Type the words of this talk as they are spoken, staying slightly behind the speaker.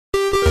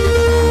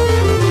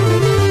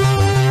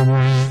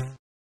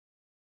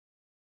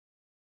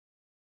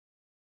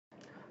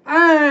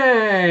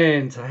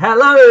And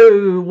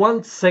hello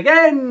once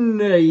again.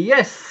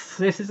 Yes,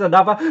 this is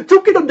another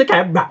talking on the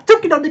camera.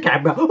 Talking on the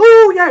camera.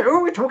 Oh yeah,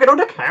 we're talking on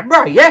the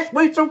camera. Yes,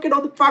 we're talking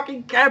on the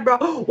fucking camera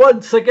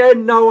once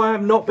again. No, I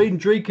have not been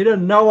drinking,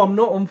 and no, I'm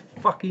not on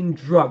fucking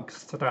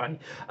drugs today.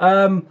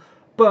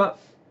 But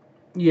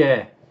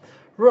yeah,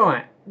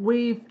 right.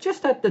 We've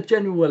just had the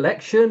general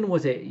election.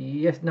 Was it?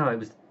 Yes. No, it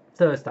was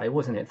Thursday,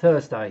 wasn't it?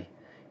 Thursday.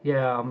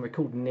 Yeah, I'm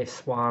recording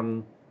this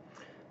one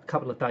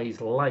couple of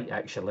days late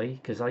actually,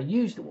 because I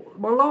used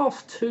my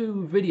last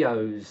two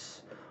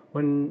videos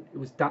when it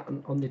was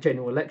done on the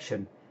general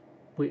election,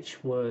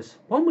 which was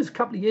one was a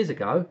couple of years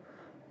ago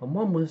and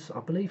one was,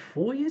 I believe,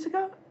 4 years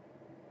ago.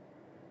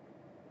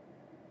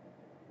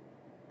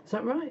 Is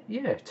that right?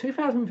 Yeah,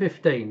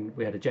 2015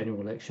 we had a general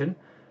election,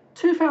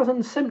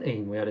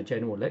 2017 we had a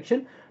general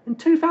election, and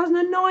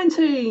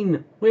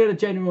 2019 we had a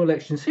general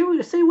election. See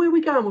where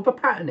we're going with a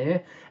pattern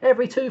here.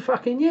 Every 2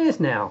 fucking years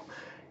now.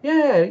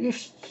 Yeah, you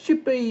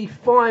should be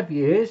 5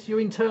 years.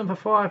 You're in term for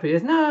 5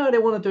 years. No, they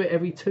want to do it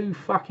every 2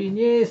 fucking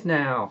years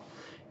now.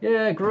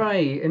 Yeah,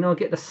 great. And I'll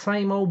get the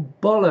same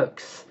old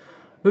bollocks.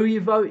 Who are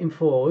you voting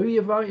for? Who are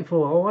you voting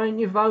for? Oh, why ain't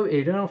you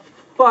voted? And I'll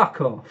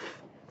fuck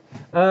off.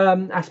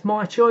 That's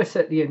my choice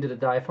at the end of the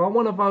day. If I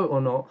want to vote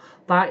or not,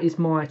 that is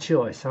my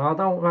choice. I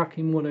don't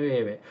fucking want to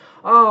hear it.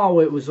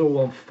 Oh, it was all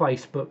on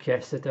Facebook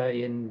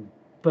yesterday and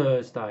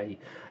Thursday.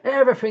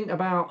 Everything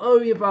about,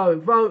 oh, you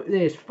vote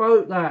this,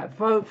 vote that,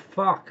 vote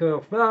fuck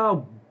off.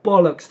 Oh,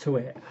 bollocks to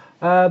it.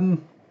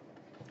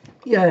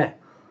 Yeah,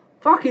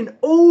 fucking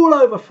all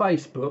over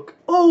Facebook.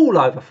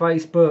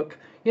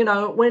 You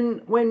know,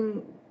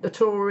 when the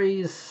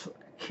Tories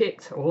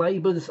kicked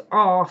Labour's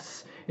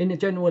arse in the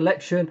general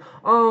election,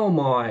 oh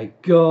my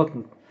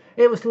god,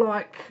 it's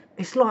like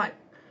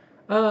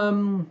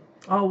oh,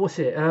 what's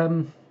it,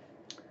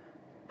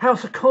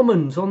 House of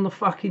Commons on the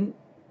fucking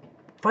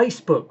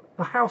Facebook,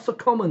 the House of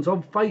Commons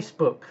on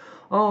Facebook.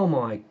 Oh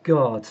my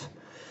god,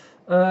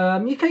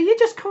 you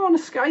just can't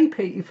escape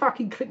it. You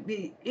fucking click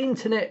the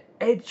Internet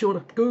Edge or the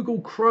Google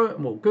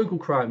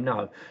Chrome,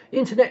 no,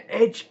 Internet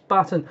Edge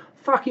button.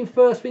 Fucking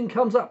first thing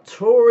comes up: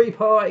 Tory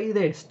party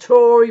this,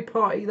 Tory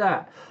party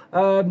that.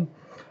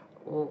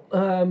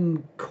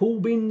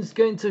 Corbyn's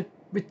going to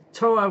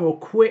retire or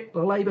quit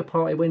the Labour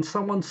Party when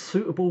someone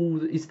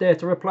suitable is there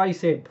to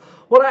replace him.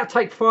 Well, that'll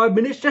take 5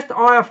 minutes just to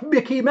eye off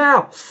Mickey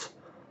Mouse.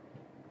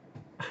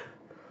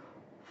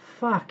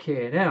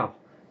 Fucking hell.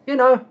 You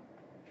know,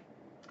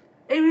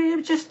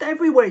 it's just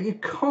everywhere. You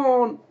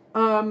can't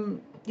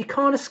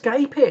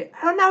escape it.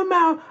 No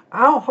matter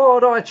how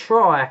hard I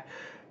try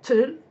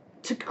to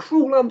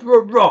crawl under a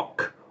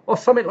rock or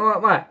something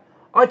like that,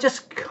 I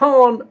just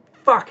can't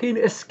fucking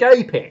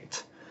escape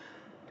it.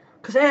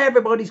 Because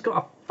everybody's got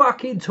to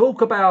fucking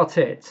talk about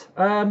it.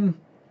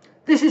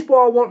 This is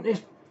why I want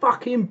this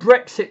fucking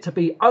Brexit to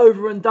be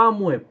over and done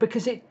with,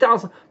 because it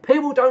does.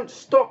 People don't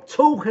stop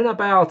talking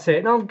about it,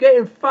 and I'm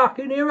getting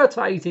fucking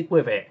irritated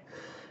with it.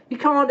 You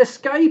can't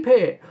escape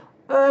it.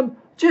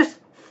 Just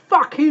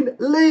fucking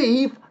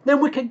leave, then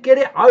we can get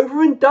it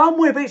over and done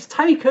with. It's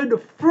taken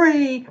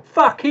 3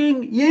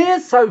 fucking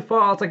years so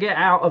far to get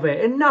out of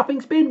it, and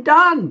nothing's been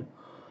done.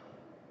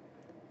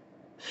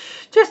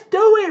 Just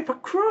do it, for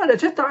crying out.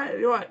 Just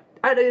right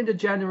at the end of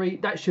January,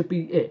 that should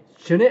be it,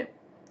 shouldn't it?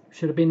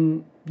 Should have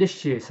been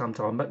this year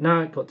sometime, but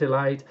no, it got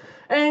delayed.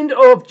 End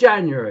of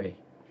January.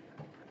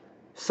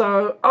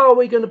 So, are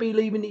we going to be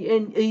leaving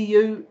the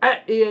EU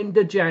at the end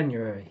of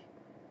January?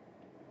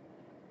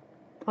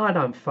 I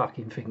don't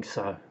fucking think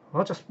so.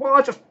 I just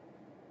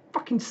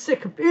fucking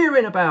sick of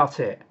hearing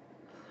about it.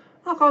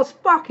 Like, I was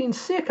fucking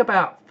sick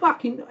about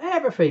fucking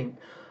everything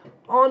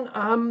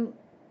on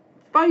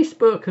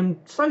Facebook and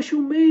social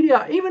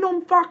media. Even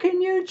on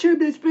fucking YouTube,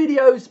 there's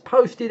videos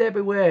posted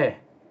everywhere.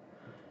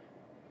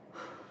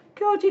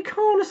 God, you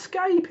can't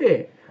escape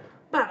it.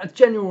 About a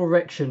general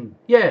erection.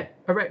 Yeah,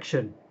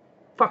 erection.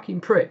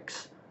 Fucking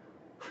pricks.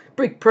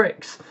 Big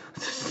pricks.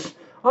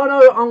 I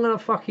know I'm going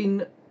to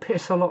fucking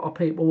piss a lot of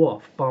people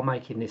off by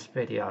making this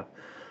video.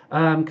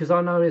 Because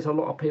I know there's a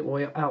lot of people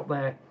out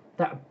there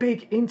that are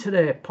big into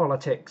their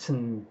politics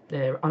and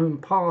their own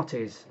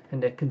parties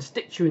and their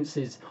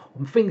constituencies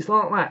and things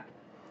like that.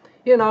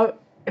 You know,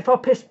 if I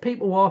piss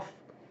people off,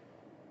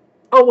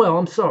 oh well,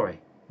 I'm sorry.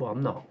 Well,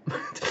 I'm not.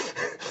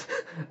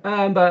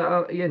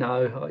 But you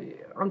know,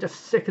 I'm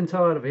just sick and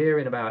tired of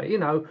hearing about it. You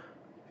know,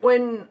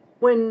 when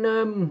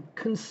the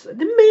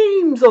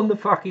memes on the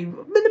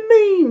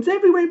memes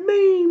everywhere,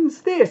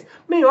 memes this,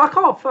 me, I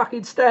can't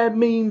fucking stand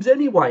memes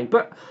anyway,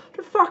 but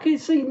to fucking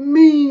see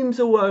memes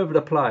all over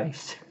the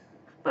place,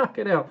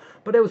 fucking hell.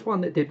 But there was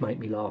one that did make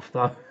me laugh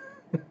though.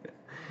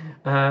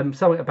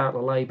 Something about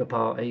the Labour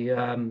Party.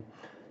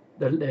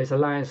 There's a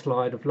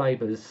landslide of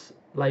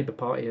Labour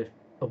Party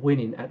are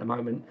winning at the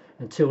moment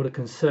until the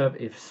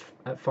Conservatives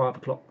at 5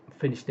 o'clock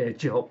finish their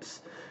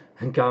jobs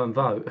and go and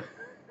vote.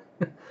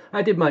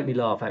 That did make me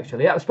laugh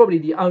actually. That was probably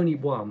the only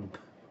one,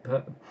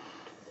 but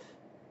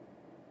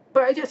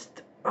it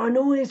just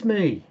annoys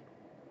me.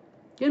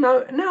 You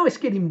know, now it's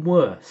getting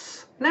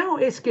worse.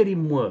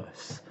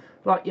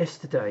 Like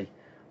yesterday,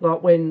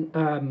 like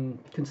when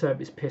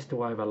Conservatives pissed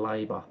all over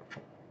Labour.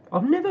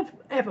 I've never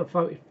ever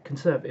voted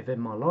Conservative in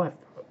my life.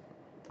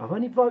 I've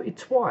only voted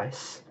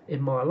twice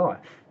in my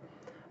life,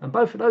 and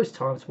both of those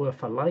times were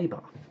for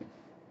Labour.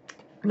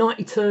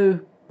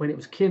 92 when it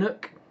was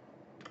Kinnock,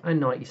 and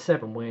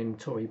 97 when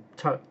Tony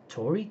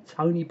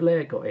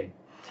Blair got in.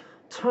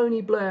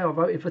 Tony Blair, I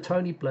voted for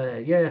Tony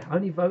Blair. Yeah,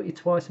 only voted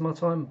twice in my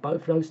time.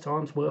 Both of those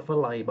times were for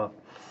Labour.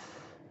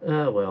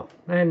 Well,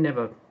 and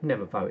never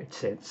voted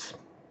since.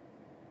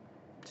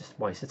 Just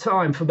a waste of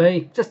time for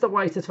me. Just a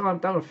waste of time.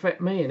 Don't affect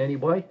me in any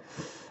way.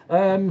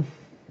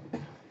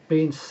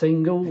 Being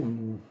single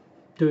and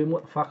doing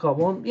what the fuck I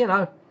want, you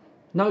know,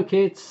 no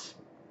kids.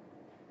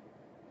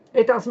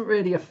 It doesn't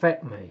really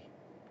affect me.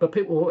 But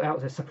people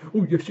out there say,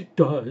 oh yes it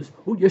does.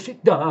 Oh yes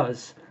it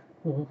does.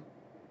 Well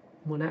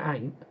that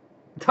ain't.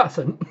 It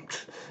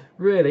doesn't.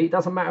 Really, it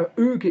doesn't matter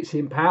who gets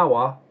in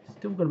power. It's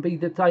still going to be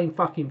the same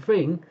fucking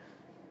thing.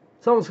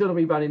 Someone's going to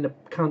be running the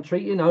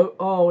country, you know.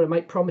 Oh, they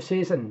make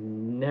promises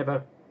and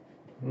never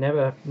do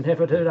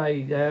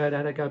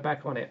they go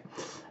back on it.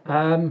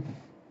 Look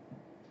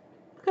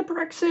at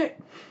Brexit.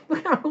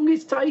 Look how long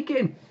it's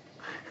taken.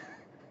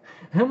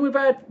 And we've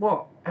had,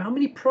 what, how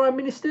many prime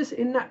ministers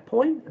in that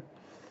point?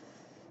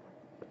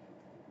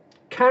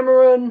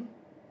 Cameron,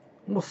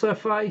 what's her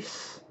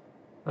face?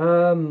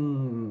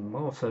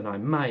 What's her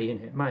name? May,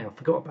 isn't it? May, I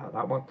forgot about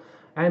that one.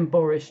 And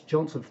Boris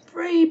Johnson.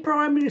 3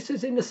 prime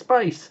ministers in the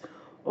space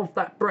of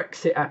that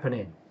Brexit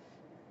happening.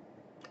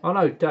 I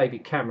know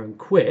David Cameron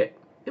quit.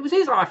 It was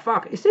his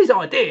it's his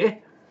idea.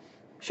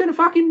 Should have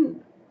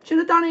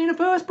done it in the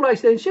first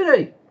place then, should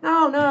he?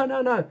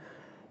 No.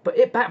 But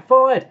it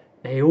backfired.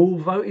 They all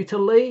voted to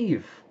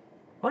leave.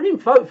 I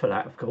didn't vote for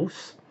that, of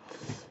course.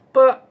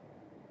 But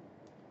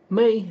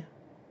me,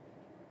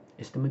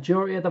 it's the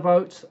majority of the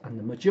votes, and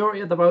the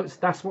majority of the votes,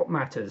 that's what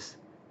matters.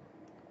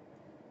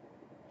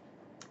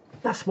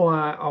 That's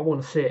why I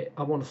want to see it.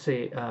 I want to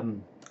see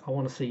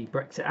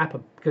Brexit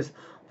happen, because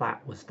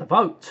that was the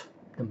vote.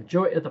 The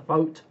majority of the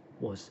vote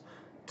was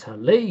to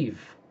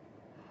leave.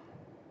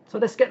 So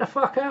let's get the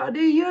fuck out of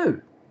the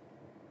EU.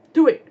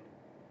 Do it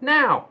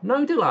now.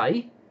 No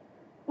delay.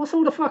 What's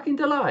all the fucking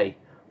delay?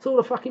 It's all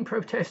the fucking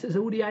protesters,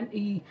 all the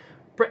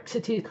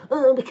anti-Brexiteers.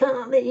 Oh, we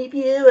can't leave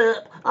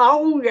Europe.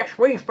 Oh, yes,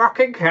 we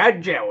fucking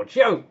can, George.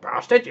 You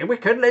bastard. We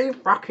can leave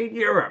fucking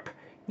Europe.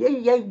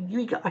 Yeah,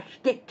 we gotta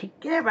stick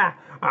together.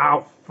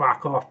 Oh,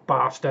 fuck off,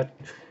 bastard.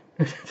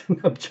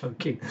 I'm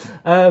joking.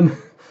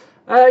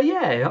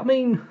 Yeah, I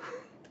mean,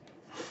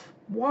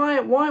 why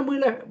aren't we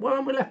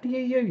left the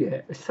EU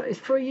yet? It's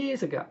 3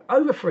 years ago,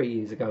 over 3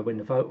 years ago when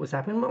the vote was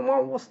happening.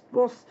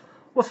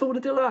 What's all the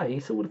delay?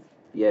 It's all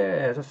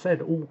as I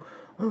said, oh,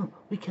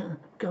 we can't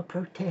go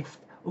protest.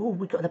 Oh,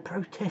 we got to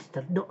protest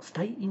of not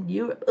staying in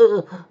Europe.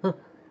 Oh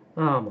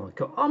my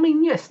God. I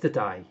mean,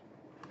 yesterday,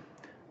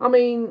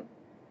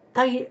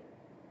 they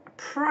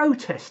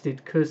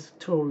protested because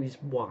Tories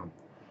won.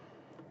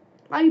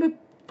 Labour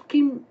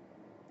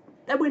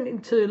they went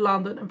into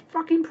London and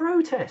fucking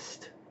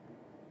protest.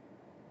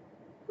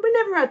 We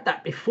never had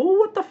that before.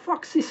 What the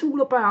fuck's this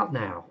all about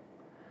now?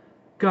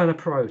 Going to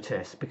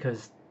protest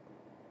because,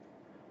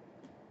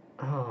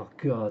 oh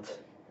God,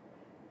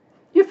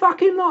 you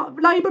fucking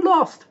Labour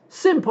lost.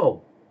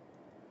 Simple.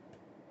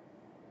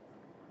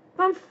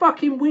 Don't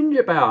fucking whinge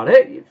about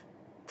it.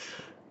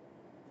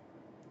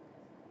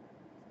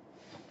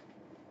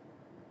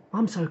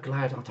 I'm so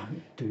glad I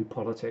don't do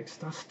politics.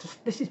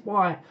 This is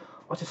why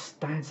I just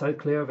stand so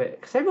clear of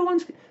it. Because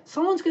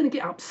someone's going to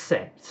get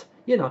upset.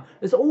 You know,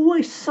 there's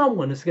always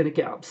someone that's going to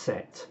get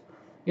upset.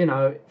 You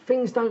know,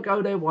 things don't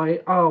go their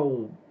way.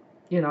 Oh,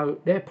 you know,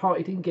 their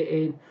party didn't get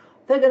in.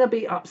 They're going to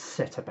be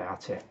upset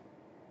about it.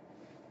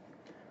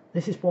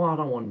 This is why I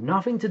don't want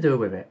nothing to do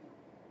with it.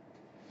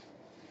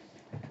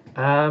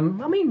 I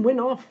mean, when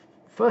I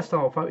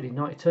voted in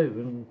 92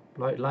 and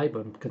like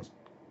Labour and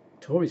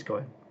Tories got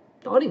in,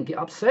 I didn't get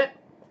upset.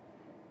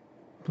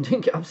 I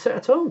didn't get upset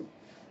at all.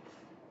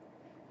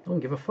 I don't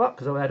give a fuck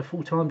because I had a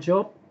full-time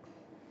job.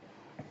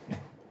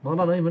 I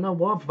don't even know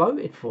what I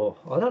voted for.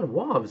 I don't know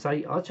why I was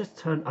 8. I just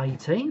turned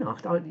 18. I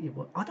don't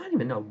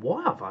even know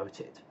why I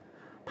voted.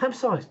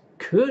 Perhaps I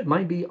could.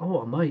 Maybe,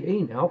 I'm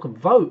 18 now. I can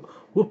vote.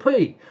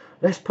 Whoopee.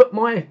 Let's put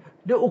my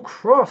little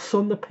cross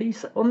on the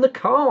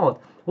card.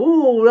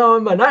 Oh,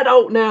 I'm an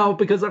adult now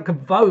because I can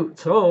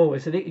vote. Oh,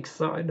 isn't it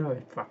exciting? No,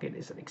 fucking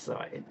isn't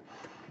exciting.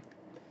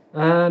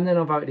 Then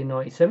I voted in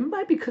 97.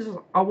 Maybe because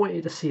I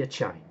wanted to see a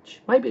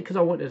change. Maybe because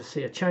I wanted to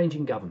see a change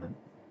in government.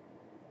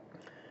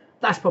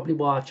 That's probably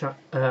why I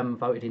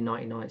voted in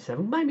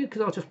 1997. Maybe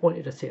because I just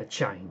wanted to see a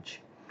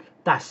change.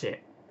 That's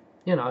it.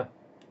 You know,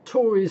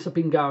 Tories have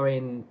been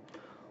going,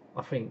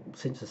 I think,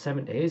 since the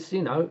 70s.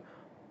 You know,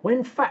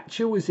 when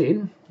Thatcher was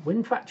in,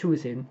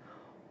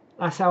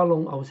 that's how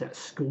long I was at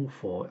school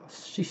for.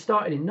 She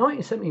started in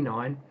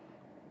 1979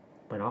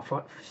 when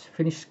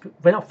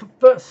I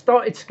first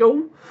started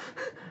school,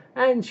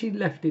 and she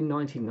left in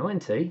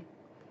 1990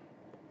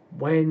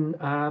 when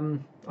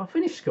I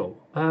finished school.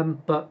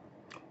 But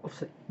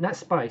obviously, in that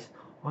space,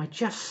 I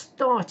just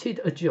started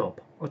a job.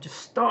 I just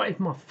started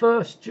my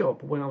first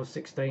job when I was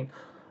 16.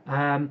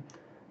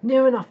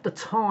 Near enough the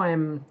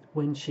time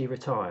when she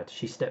retired.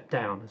 She stepped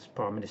down as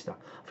Prime Minister.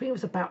 I think it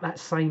was about that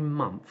same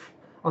month.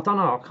 I don't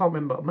know, I can't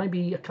remember.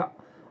 Maybe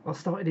I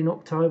started in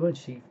October and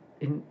she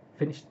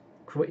finished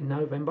quit in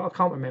November. I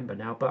can't remember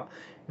now, but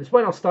it was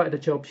when I started the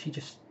job. She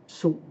just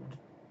sort of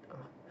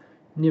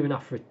near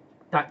enough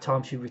that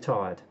time she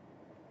retired.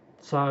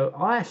 So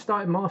I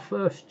started my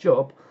first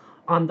job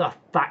under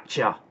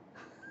Thatcher.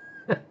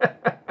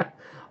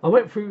 I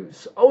went through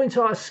our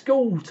entire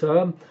school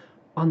term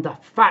under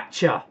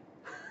Thatcher.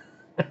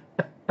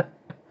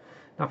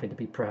 Nothing to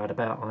be proud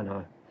about, I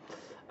know.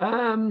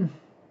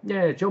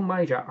 Yeah, John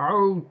Major.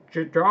 Oh,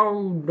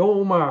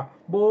 Norma,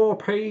 more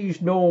peas,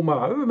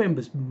 Norma. Who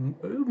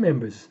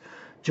remembers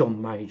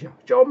John Major?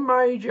 John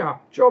Major,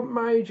 John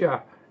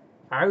Major.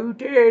 Oh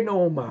dear,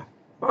 Norma.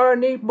 I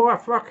need my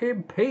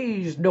fucking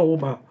peas,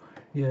 Norma.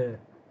 Yeah.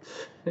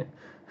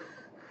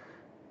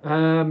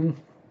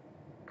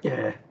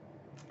 Yeah.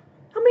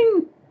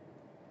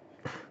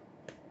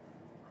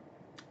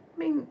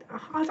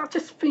 I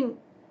just think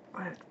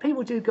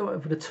people do go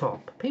over the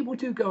top. People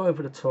do go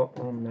over the top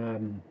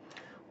on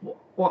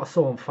what I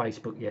saw on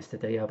Facebook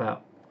yesterday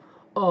about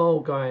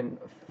going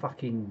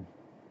fucking,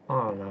 I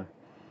don't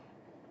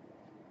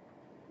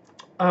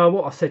know.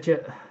 What I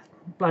said,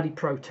 bloody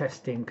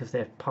protesting because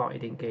their party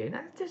didn't get in.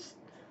 Just,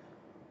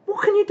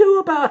 what can you do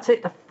about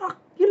it? The fuck,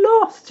 you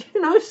lost.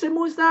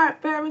 Simple as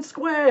that. Fair and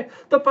square.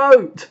 The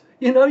vote.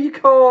 You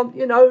can't.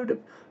 The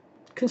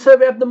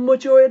Conservative have the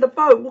majority of the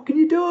vote. What can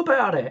you do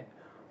about it?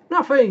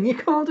 Nothing. You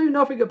can't do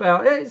nothing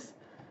about it. It's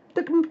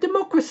the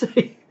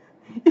democracy.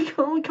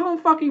 You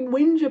can't fucking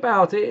whinge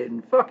about it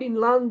in fucking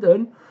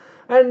London.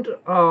 And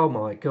oh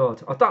my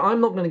god, I'm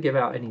not going to give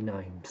out any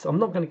names. I'm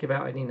not going to give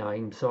out any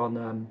names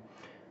on.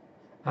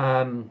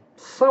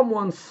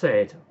 Someone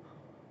said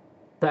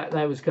that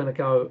they was going to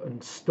go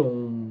and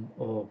storm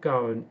or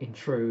go and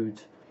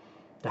intrude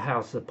the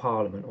House of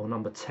Parliament or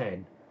number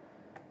 10.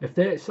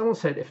 Someone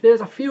said if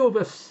there's a few of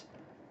us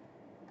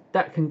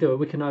that can do it,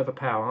 we can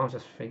overpower. I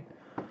just think,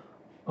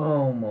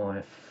 oh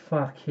my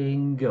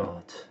fucking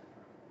god,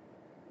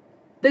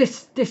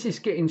 this is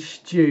getting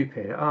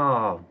stupid.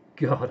 Oh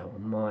god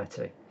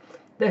almighty,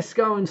 let's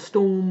go and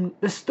storm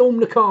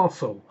the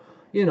castle,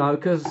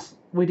 because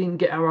we didn't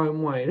get our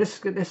own way. Let's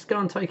go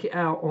and take it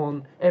out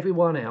on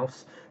everyone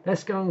else.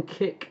 Let's go and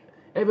kick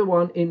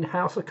everyone in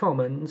House of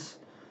Commons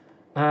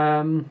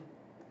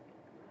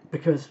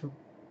because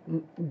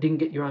you didn't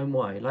get your own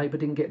way. Labour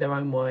didn't get their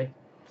own way.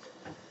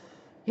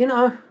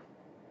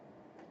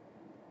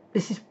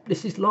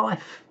 This is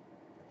life.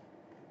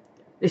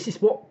 This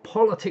is what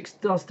politics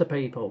does to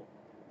people.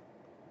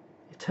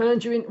 It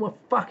turns you into a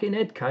fucking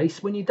head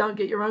case when you don't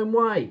get your own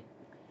way.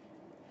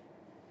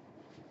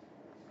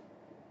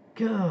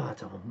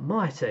 God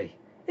almighty.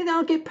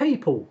 I'll get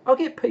people. I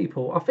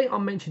think I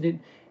mentioned it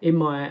in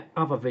my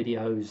other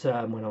videos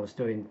when I was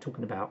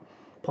talking about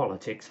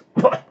politics.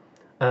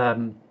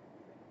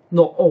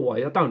 Not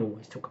always. I don't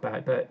always talk about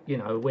it, but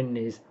when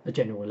there's a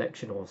general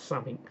election or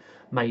something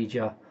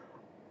major,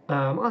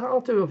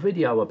 I'll do a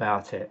video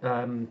about it.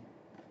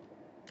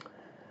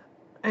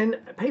 And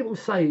people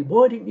say,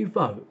 why didn't you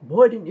vote?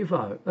 Why didn't you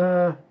vote?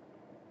 Because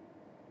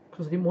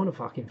I didn't want to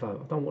fucking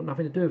vote. I don't want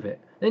nothing to do with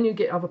it. Then you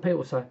get other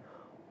people say,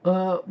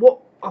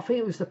 what? I think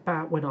it was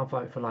about when I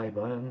voted for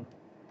Labour.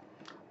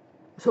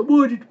 So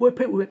why did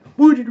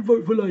you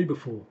vote for Labour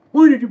for?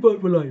 Why did you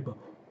vote for Labour?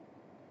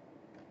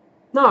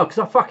 No, because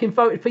I fucking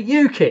voted for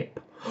UKIP.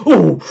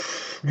 Oh,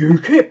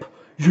 UKIP.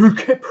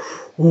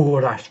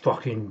 Oh, that's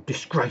fucking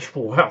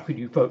disgraceful. How could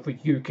you vote for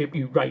UKIP,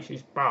 you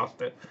racist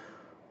bastard?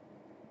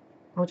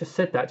 I just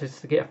said that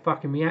just to get a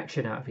fucking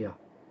reaction out of you.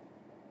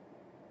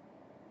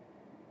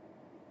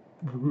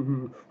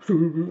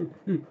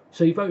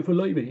 So you voted for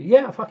Labour?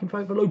 Yeah, I fucking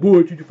voted for Labour.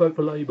 Why did you vote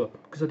for Labour?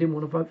 Because I didn't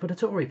want to vote for the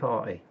Tory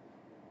party.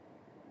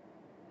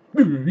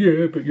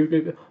 Yeah, but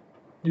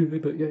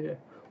yeah.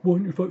 Why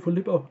didn't you vote for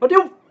Labour? I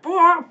didn't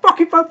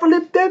fucking vote for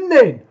Lib Dem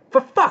then.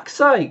 For fuck's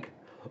sake.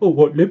 Oh,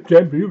 what Lib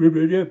Dem?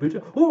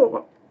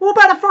 Oh, what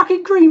about the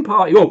fucking Green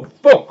Party? Oh,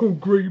 fucking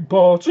Green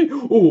Party.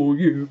 Oh,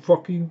 you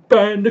fucking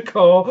ban the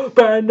car,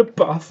 ban the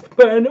bus,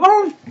 ban.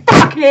 Oh,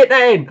 fuck it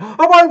then.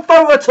 I won't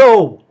vote at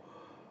all.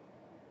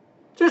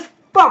 Just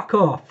fuck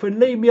off and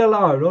leave me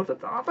alone.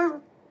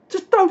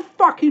 Just don't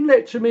fucking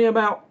lecture me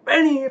about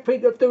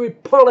anything to do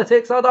with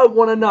politics. I don't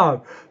want to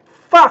know.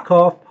 Fuck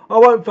off. I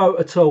won't vote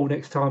at all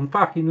next time.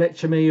 Fucking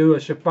lecture me who I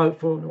should vote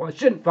for and who I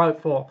shouldn't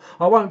vote for.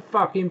 I won't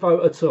fucking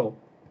vote at all.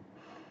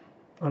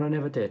 And I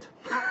never did.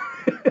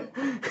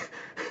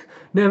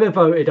 Never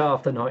voted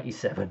after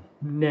 97.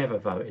 Never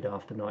voted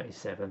after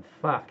 97.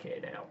 Fuck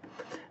it out.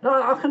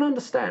 I can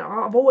understand.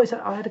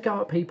 I had to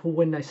go at people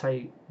when they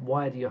say,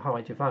 why do you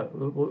hide your vote?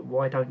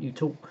 Why don't you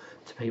talk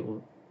to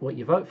people what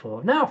you vote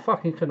for? Now I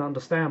fucking can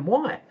understand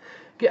why.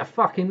 Get a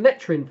fucking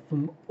lecturing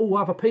from all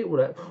other people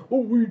that,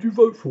 oh, who did you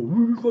vote for?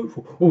 Who did you vote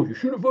for? Oh, you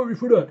should have voted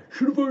for that.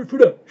 Should have voted for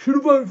that. Should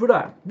have voted for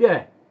that.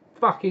 Yeah.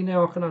 Fucking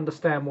now I can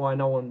understand why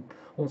no one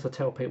wants to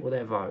tell people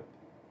their vote.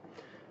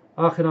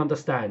 I can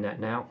understand that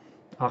now.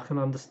 I can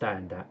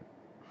understand that.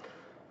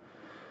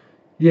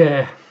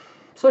 Yeah.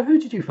 So who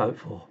did you vote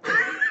for?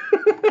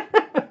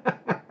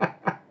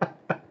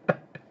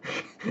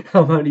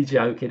 I'm only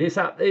joking. It's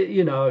up,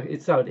 you know,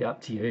 it's only up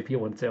to you if you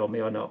want to tell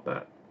me or not.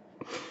 But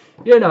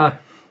you know,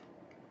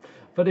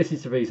 but this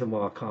is the reason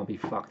why I can't be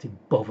fucking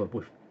bothered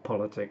with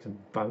politics and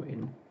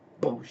voting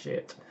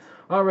bullshit.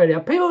 Already,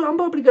 people. I'm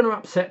probably going to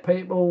upset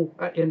people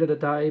at the end of the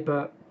day,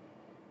 but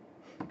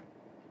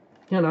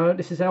you know,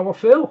 this is how I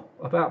feel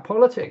about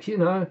politics. You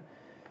know,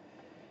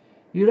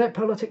 you let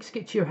politics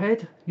get to your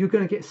head, you're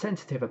going to get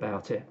sensitive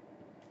about it.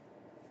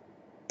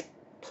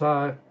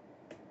 So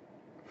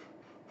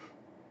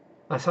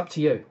that's up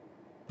to you.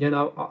 You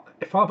know,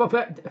 if I've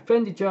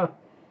offended you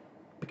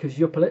because of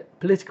your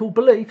political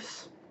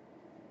beliefs,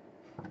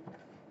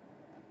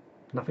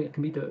 nothing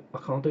can be done. I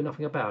can't do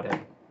nothing about it.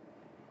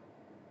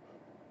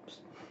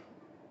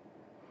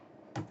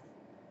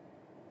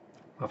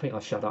 I think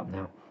I'll shut up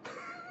now.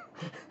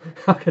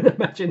 I can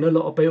imagine a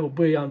lot of people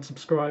be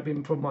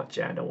unsubscribing from my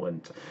channel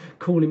and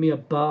calling me a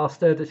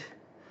bastard.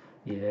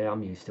 Yeah,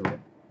 I'm used to it.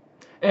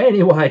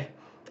 Anyway,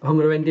 I'm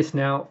going to end this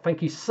now.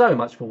 Thank you so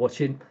much for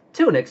watching.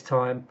 Till next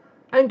time,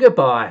 and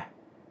goodbye.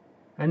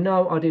 And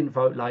no, I didn't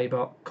vote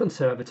Labour,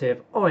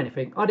 Conservative, or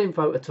anything. I didn't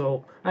vote at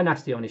all, and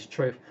that's the honest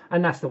truth,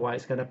 and that's the way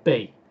it's going to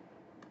be.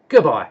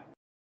 Goodbye.